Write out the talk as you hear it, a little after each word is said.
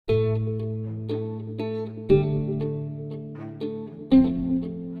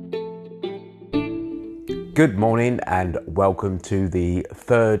Good morning and welcome to the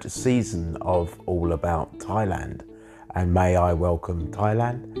third season of All About Thailand. And may I welcome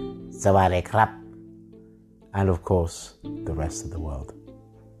Thailand, Sawadee Krap, and of course the rest of the world.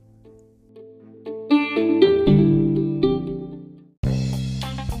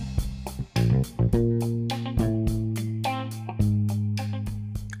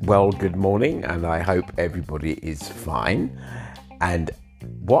 Well, good morning, and I hope everybody is fine. And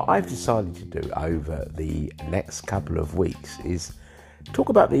what I've decided to do over the next couple of weeks is talk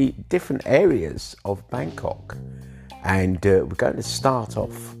about the different areas of Bangkok. And we're going to start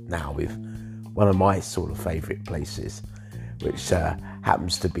off now with one of my sort of favourite places, which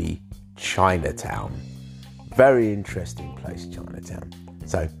happens to be Chinatown. Very interesting place, Chinatown.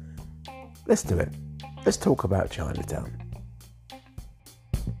 So let's do it. Let's talk about Chinatown.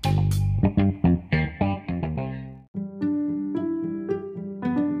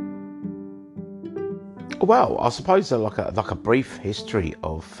 Well, I suppose like a brief history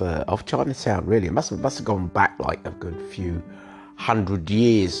of Chinatown. Really, it must have gone back like a good few 100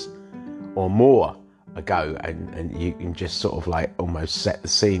 years or more ago, and you can just sort of like almost set the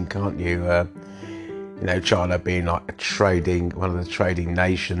scene, can't you? China being like one of the trading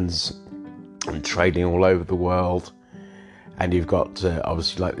nations, and trading all over the world, and you've got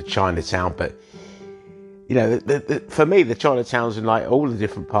obviously like the Chinatown, but. For me, the Chinatowns in like all the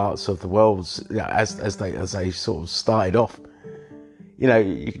different parts of the world, as they sort of started off, you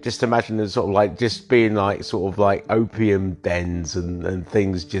can just imagine them sort of like just being like sort of like opium dens and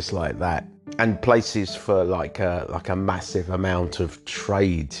things just like that, and places for like a massive amount of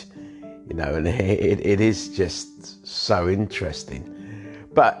trade, and it is just so interesting.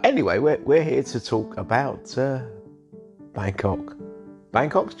 But anyway, we're here to talk about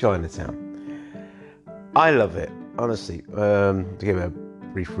Bangkok's Chinatown. I love it, honestly. To give a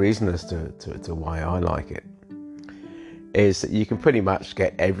brief reason as to why I like it, is that you can pretty much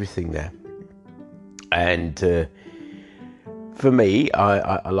get everything there. And for me,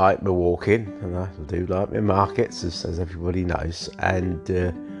 I like my walking, and I do like my markets, as everybody knows. And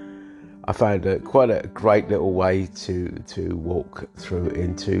I found quite a great little way to walk through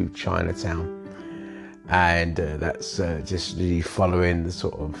into Chinatown. And that's just really following the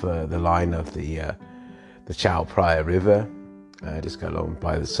sort of the line of the Chao Phraya River. Just go along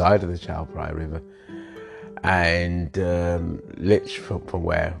by the side of the Chao Phraya River, and literally from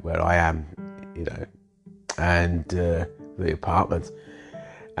where I am, and the apartment,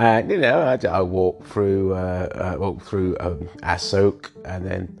 and I walk through Asok, and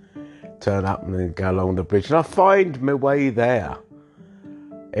then turn up and then go along the bridge, and I find my way there.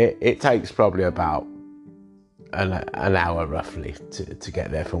 It takes probably about an hour roughly to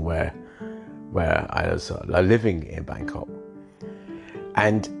get there from where I was living in Bangkok.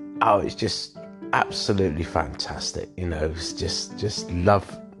 And it's just absolutely fantastic. It's just love.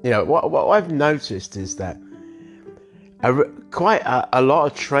 What I've noticed is that quite a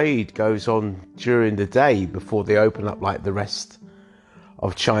lot of trade goes on during the day before they open up like the rest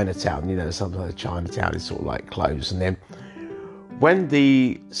of Chinatown. Sometimes Chinatown is sort of like closed, and then when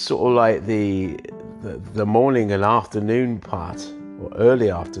the sort of like the morning and afternoon part, or early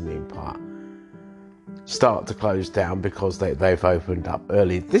afternoon part, start to close down because they've opened up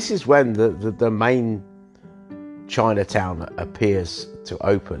early, this is when the main Chinatown appears to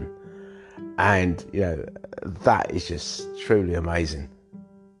open, and that is just truly amazing.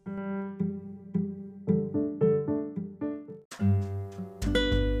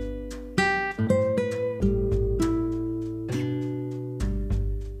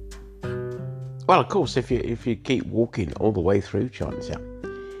 Well, of course, if you keep walking all the way through Chinatown,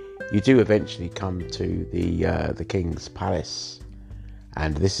 you do eventually come to the King's Palace,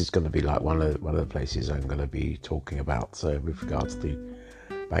 and this is going to be like one of the places I'm going to be talking about. So with regards to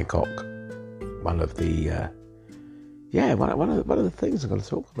Bangkok, one of the things I'm going to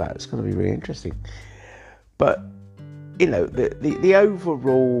talk about. It's going to be really interesting. But the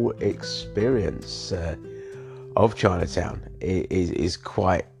overall experience of Chinatown is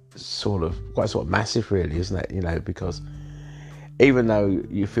quite sort of massive, really, isn't it? Because even though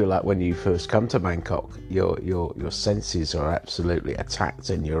you feel like when you first come to Bangkok, your senses are absolutely attacked,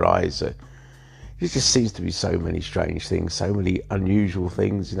 and your eyes are. There just seems to be so many strange things, so many unusual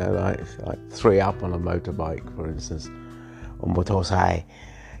things. Like 3 up on a motorbike, for instance, or motosai,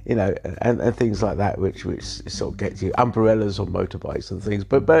 and things like that, which sort of gets you umbrellas on motorbikes and things.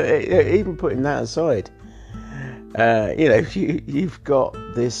 But even putting that aside, you've got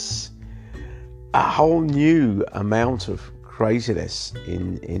this a whole new amount of craziness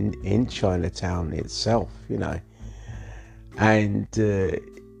in Chinatown itself, and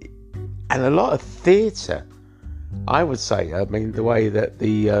and a lot of theatre, I would say. I mean, the way that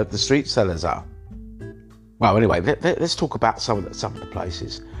the street sellers are. Well, anyway, let's talk about some of the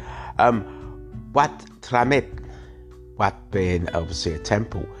places. Wat Tramet, Wat being obviously a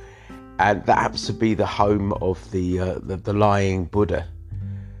temple, and that happens to be the home of the lying Buddha.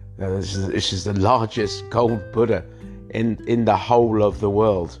 This is the largest gold Buddha in the whole of the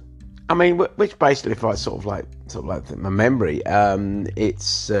world. I mean, which basically, if I sort of like my memory,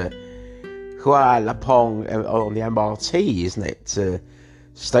 it's Hua Lapong on the MRT, isn't it?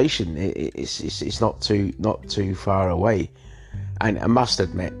 Station. It's not too far away. And I must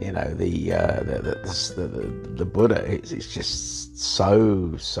admit, you know, the Buddha, it's just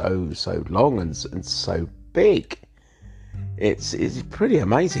so long and so big. It's pretty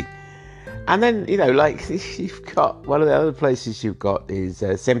amazing. And then, you know, like, you've got one of the other places you've got is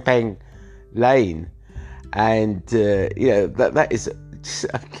Sempeng Lane, and you know, that is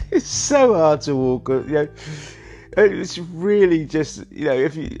it's so hard to walk. You know, it's really just, you know,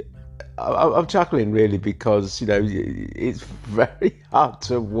 I'm chuckling really because, you know, it's very hard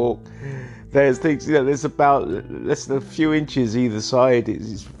to walk. There's things, you know, there's about less than a few inches either side.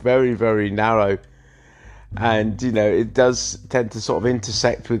 It's very, very narrow. And, you know, it does tend to sort of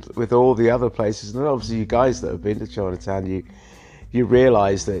intersect with all the other places. And obviously you guys that have been to Chinatown, you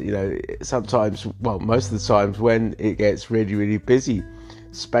realise that, you know, sometimes, well, most of the times when it gets really, really busy,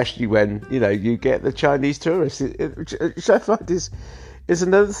 especially when, you know, you get the Chinese tourists, which I find is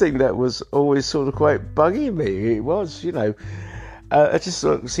another thing that was always sort of quite bugging me. It was, you know, it just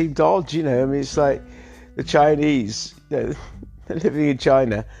sort of seemed odd, you know. I mean, it's like the Chinese, you know, they're living in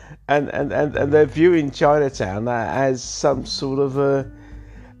China, and they're viewing Chinatown as some sort of a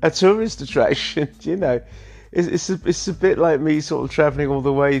tourist attraction, you know. It's a bit like me sort of travelling all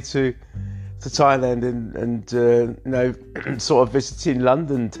the way to Thailand and you know, sort of visiting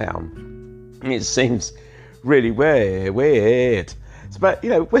London town. I mean, it seems really weird. But, you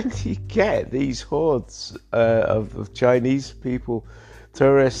know, when you get these hordes of Chinese people,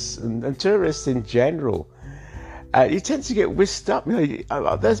 tourists, and tourists in general, you tend to get whisked up. You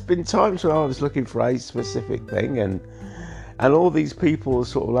know, there's been times when I was looking for a specific thing, and all these people are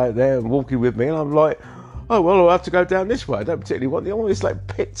sort of like there and walking with me, and I'm like, oh, well, I'll have to go down this way. I don't particularly want the always like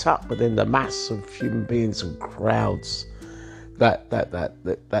picked up within the mass of human beings and crowds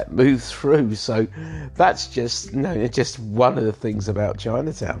that move through. So that's just, you know, just one of the things about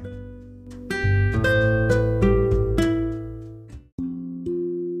Chinatown.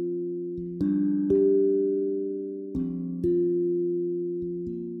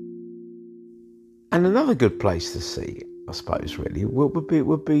 And another good place to see, I suppose, really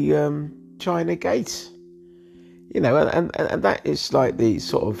would be China Gate. You know, and that is like the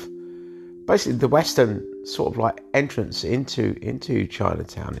sort of basically the western sort of like entrance into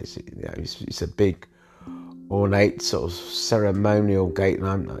Chinatown. You know, it's a big ornate sort of ceremonial gate,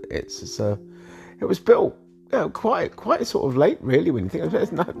 and it was built, you know, quite sort of late, really, when you think of it.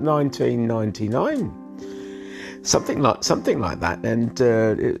 It's 1999. Something like that, and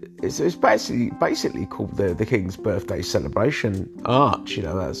it's basically called the King's Birthday Celebration Arch. You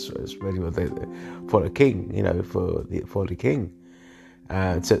know, that's really what for the King. You know, for the King,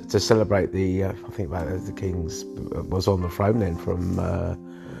 to celebrate the. I think that the King's was on the throne then from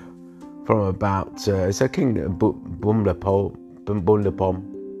about so King Bumlapom.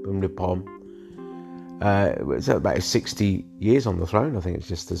 It's about 60 years on the throne. I think it's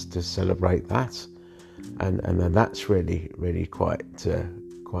just to celebrate that. And then that's really quite a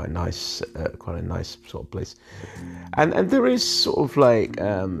nice sort of place, and there is sort of like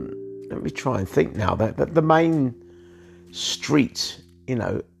let me try and think now that the main street, you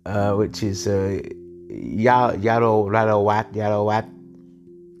know, which is Yarawat,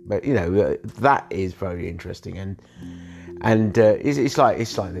 but you know, that is very interesting, and it's like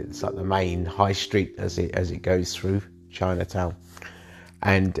the main high street as it goes through Chinatown.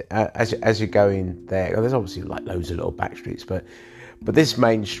 And as you're going there, there's obviously like loads of little back streets, but this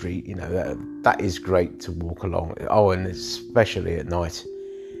main street, you know, that is great to walk along. Oh, and especially at night.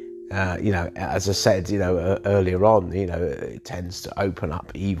 You know, as I said, you know, earlier on, you know, it tends to open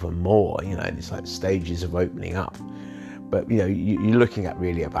up even more. You know, it's like stages of opening up. But you know, you're looking at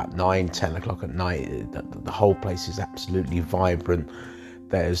really about 9-10 o'clock at night. The whole place is absolutely vibrant.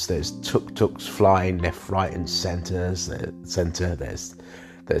 There's tuk-tuks flying left, right, and centre.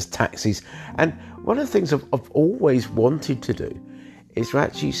 There's taxis, and one of the things I've always wanted to do is to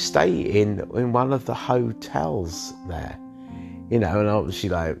actually stay in one of the hotels there. You know, and obviously,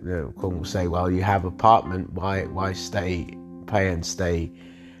 like, you know, Kong will say, well, you have apartment, why pay and stay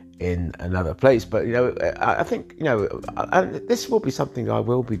in another place? But you know, I think, you know, and this will be something I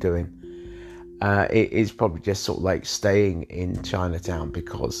will be doing it is probably just sort of like staying in Chinatown,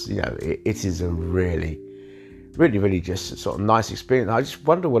 because it is a really, really, really just sort of nice experience. I just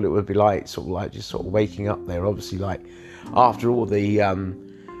wonder what it would be like, sort of like just sort of waking up there. Obviously, like after all the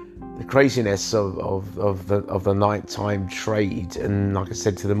craziness of the nighttime trade, and like I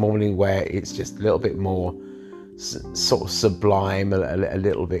said, to the morning where it's just a little bit more sort of sublime, a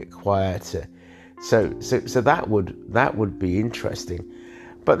little bit quieter. So that would be interesting.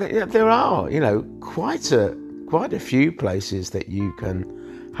 But there are quite a few places that you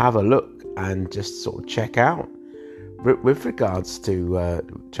can have a look and just sort of check out with regards to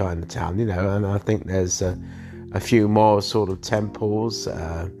Chinatown. And I think there's a few more sort of temples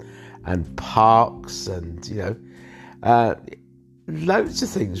and parks, and loads of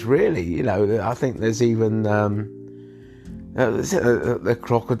things really. I think there's even the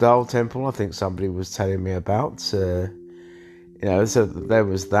Crocodile Temple, I think somebody was telling me about. So there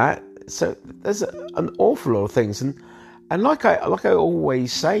was that. So there's an awful lot of things, and like I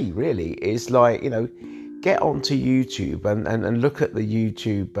always say, really, is like get onto YouTube and look at the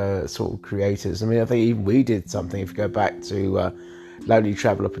YouTube sort of creators. I mean, I think even we did something. If you go back to Lonely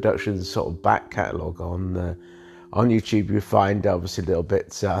Traveller Productions sort of back catalogue on YouTube, you find obviously little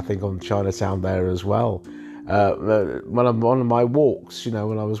bits. I think on Chinatown there as well. One of my walks, when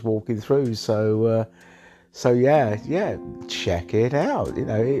I was walking through. So yeah, check it out.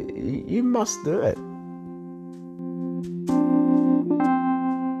 You must do it.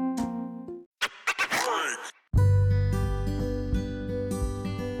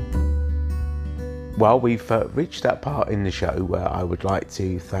 Well, we've reached that part in the show where I would like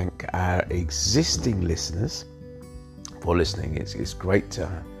to thank our existing listeners for listening. It's great to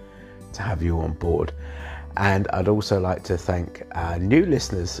have you on board. And I'd also like to thank our new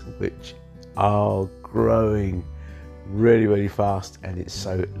listeners, which are growing really, really fast. And it's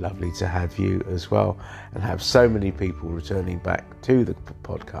so lovely to have you as well, and have so many people returning back to the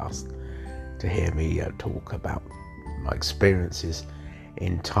podcast to hear me talk about my experiences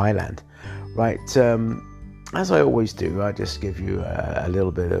in Thailand. Right, as I always do, I just give you a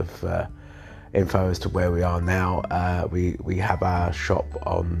little bit of info as to where we are now. We have our shop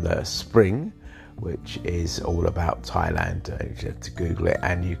on the Spring, which is all about Thailand. You have to Google it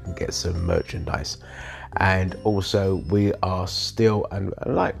and you can get some merchandise. And also we are still, and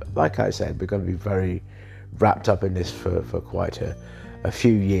like I said, we're going to be very wrapped up in this for quite a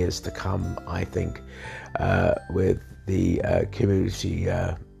few years to come, I think, with the community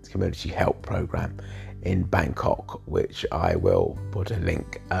help program in Bangkok, which I will put a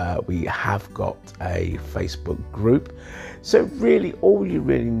link. We have got a Facebook group, so really all you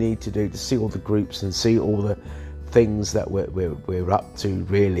really need to do to see all the groups and see all the things that we're up to,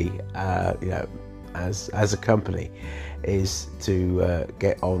 really, as a company, is to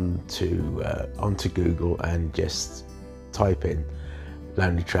get onto Google and just type in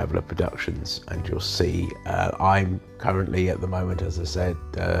Lonely Traveller Productions, and you'll see I'm currently at the moment, as I said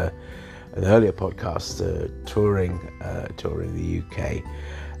an earlier podcast, touring the UK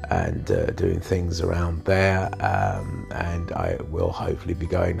and doing things around there, and I will hopefully be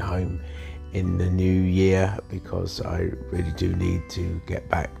going home in the new year, because I really do need to get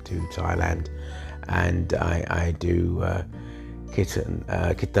back to Thailand, and I do Kitan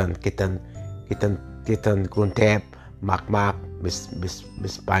Gruntep, Mak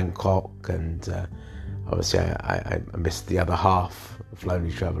miss Bangkok, and obviously I missed the other half of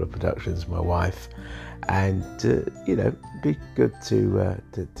Lonely Traveller Productions, my wife, and be good to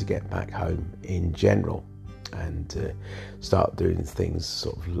get back home in general, and start doing things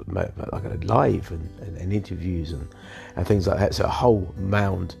sort of like live and interviews and things like that. So a whole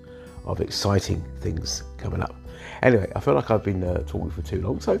mound of exciting things coming up. Anyway, I feel like I've been talking for too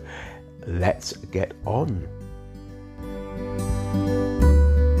long, so let's get on.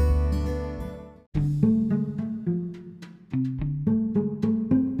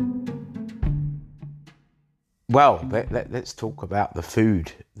 Well, let's talk about the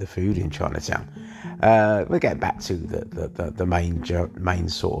food in Chinatown. We're getting back to the main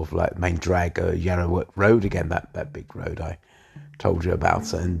sort of like main drag, Yarrawut Road again, that big road I told you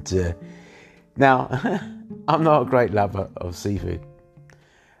about. And now, I'm not a great lover of seafood,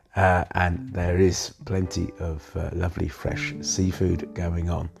 and there is plenty of lovely fresh seafood going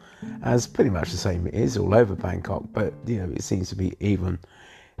on, as pretty much the same it is all over Bangkok, but it seems to be even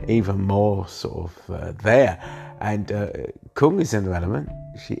more sort of there. And Kung is in the element.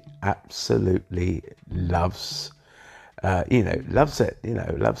 She absolutely loves loves it,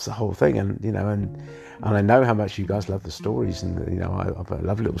 loves the whole thing, and and I know how much you guys love the stories, and I've got a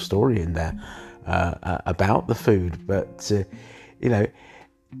lovely little story in there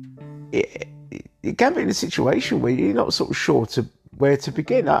it can be in a situation where you're not sort of sure to where to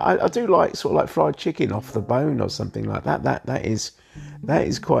begin. I do like sort of like fried chicken off the bone or something like that. That is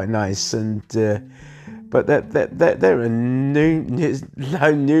quite nice. And but there are numerous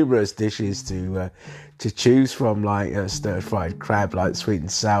dishes to choose from, like stir fried crab, like sweet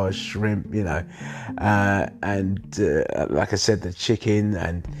and sour shrimp, and like I said, the chicken,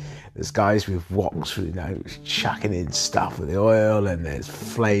 and there's guys with woks, chucking in stuff with the oil, and there's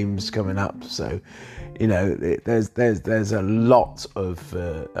flames coming up. So, there's a lot of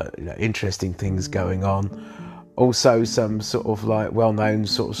interesting things going on. Also, some sort of like well-known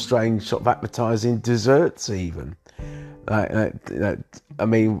sort of strange sort of appetizing desserts, even. I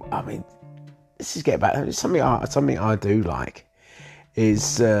mean, this is getting back. Something I do like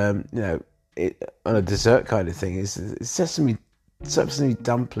is on a dessert kind of thing is sesame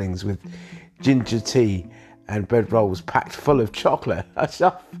dumplings with ginger tea and bread rolls packed full of chocolate.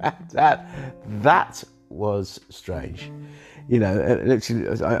 That was strange.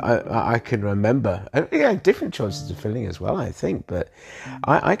 Literally, I can remember. Different choices of filling as well, I think. But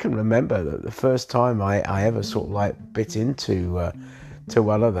I can remember that the first time I ever sort of like bit into to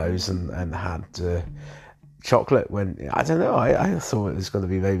one of those and had chocolate, when I don't know, I thought it was going to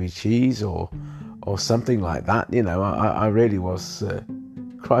be maybe cheese or something like that. I really was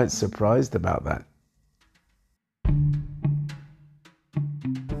quite surprised about that.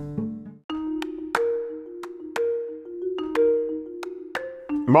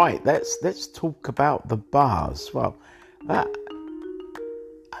 Right, let's talk about the bars. Well, I've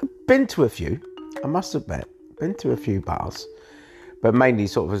been to a few, I must admit, been to a few bars, but mainly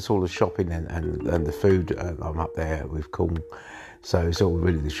sort of it's all the shopping and the food. I'm up there with Corn, so it's all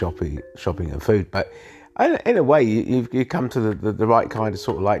really the shopping and food. But in a way, you come to the right kind of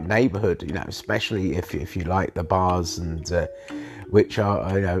sort of like neighbourhood, especially if you like the bars, and which are,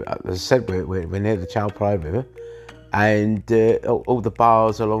 as I said, we're near the Chao Phraya River. And all the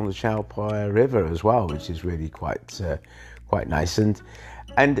bars along the Chao Phraya River as well, which is really quite nice. And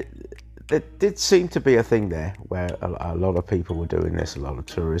there did seem to be a thing there where a lot of people were doing this, a lot of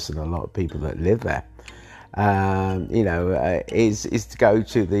tourists and a lot of people that live there. Is to go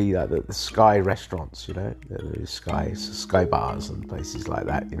to the Sky restaurants, the Sky bars and places like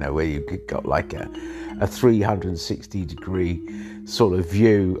that, where you got like a 360 degree sort of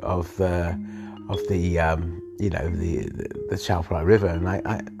view of the Chao Phraya River. And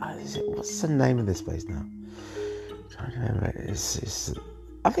what's the name of this place now? I'm trying to remember.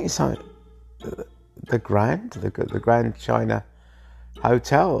 I think it's like the Grand China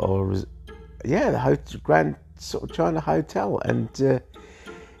Hotel, or the Grand sort of China Hotel, and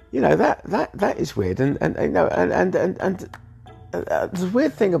that is weird. And the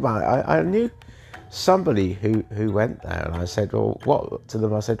weird thing about it, I knew somebody who went there, and I said, well, what to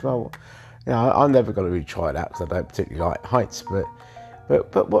them? I said, well, I'm never going to really try it out because I don't particularly like heights, but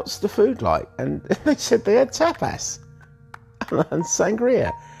what's the food like? And they said they had tapas and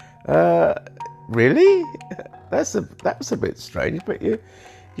sangria. Really? That was a bit strange. But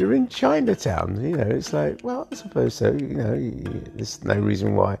you're in Chinatown. It's like, well, I suppose so. There's no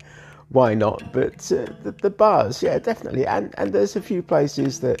reason why not. But the bars, yeah, definitely. And there's a few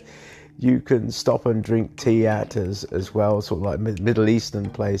places that you can stop and drink tea at as well, sort of like Middle Eastern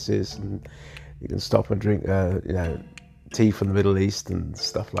places, and you can stop and drink tea from the Middle East and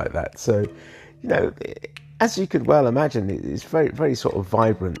stuff like that. So, as you could well imagine, it's very, very sort of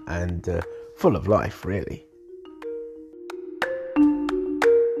vibrant and full of life, really.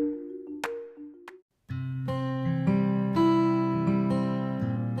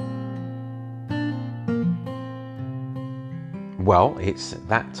 Well, it's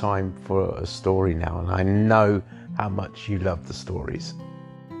that time for a story now, and I know how much you love the stories.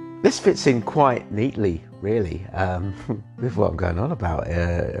 This fits in quite neatly, really, with what I'm going on about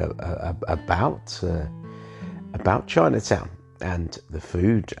Chinatown and the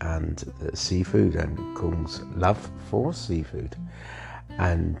food and the seafood and Kung's love for seafood.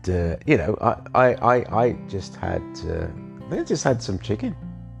 And I just had some chicken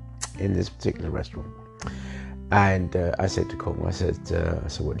in this particular restaurant. And I said to Kong, I said,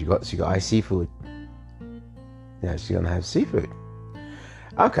 what do you got? So you got ice seafood? Yeah, she's going to have seafood.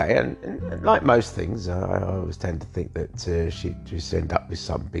 Okay, and like most things, I always tend to think that she'd just end up with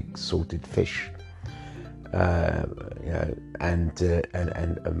some big salted fish, and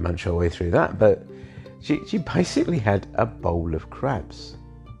munch her way through that. But she basically had a bowl of crabs.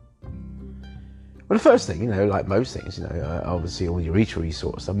 Well, the first thing, like most things, obviously all your eatery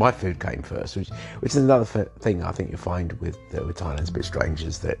sort of stuff. My food came first, which is another thing I think you find with Thailand's a bit strange,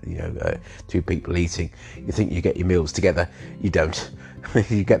 is that two people eating, you think you get your meals together, you don't.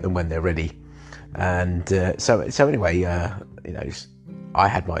 You get them when they're ready. And so anyway, I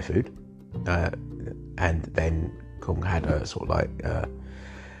had my food, and then Kung had a sort of like a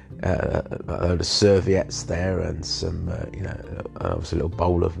load of serviettes there, and some, obviously a little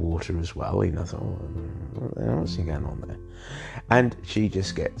bowl of water as well. I thought, what's going on there? And she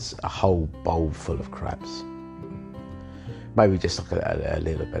just gets a whole bowl full of crabs, maybe just like a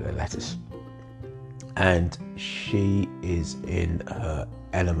little bit of lettuce, and she is in her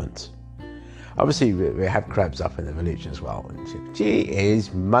element. Obviously, we have crabs up in the village as well, and she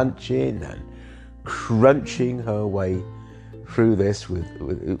is munching and crunching her way through this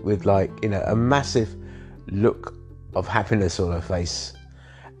with like, a massive look of happiness on her face,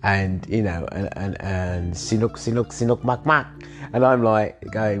 and and sinuk mak mak, and I'm like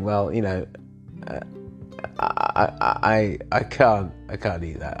going, well, I can't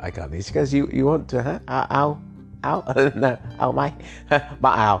eat that. I can't eat. She goes, you want to? Huh? Ow. No, ow, mate.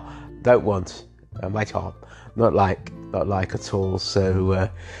 But ow, don't want. My top, not like at all. So,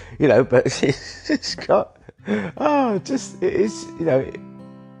 but she's got. Oh, just it's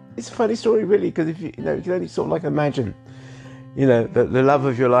it's a funny story really, because if you can only sort of like imagine, the love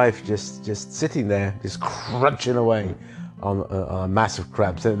of your life just sitting there, just crunching away on a massive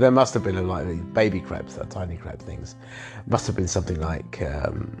crabs. So there must have been like these baby crabs, that tiny crab things. Must have been something like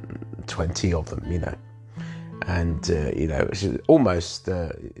 20 of them, and she's almost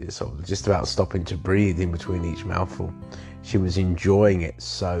sort of just about stopping to breathe in between each mouthful. She was enjoying it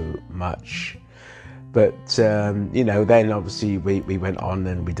so much. But then obviously we went on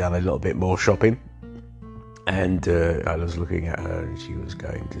and we done a little bit more shopping, and I was looking at her and she was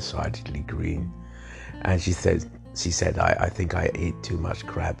going decidedly green, and she said, I think I ate too much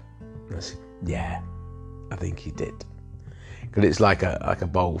crab. And I said, yeah, I think you did, because it's like a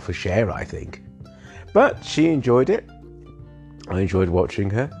bowl for share, I think. But she enjoyed it. I enjoyed watching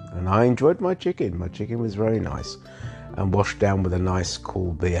her, and I enjoyed my chicken. My chicken was very nice and washed down with a nice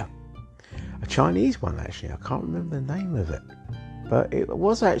cool beer. A Chinese one, actually. I can't remember the name of it, but it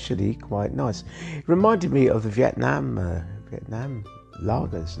was actually quite nice. It reminded me of the Vietnam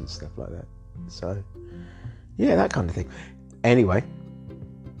lagers and stuff like that. So, yeah, that kind of thing. Anyway,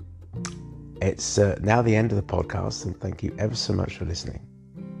 it's now the end of the podcast, and thank you ever so much for listening.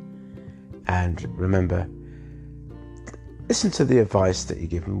 And remember, listen to the advice that you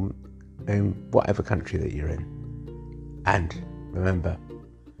give in whatever country that you're in. And remember,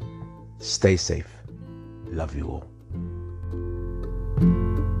 stay safe. Love you all.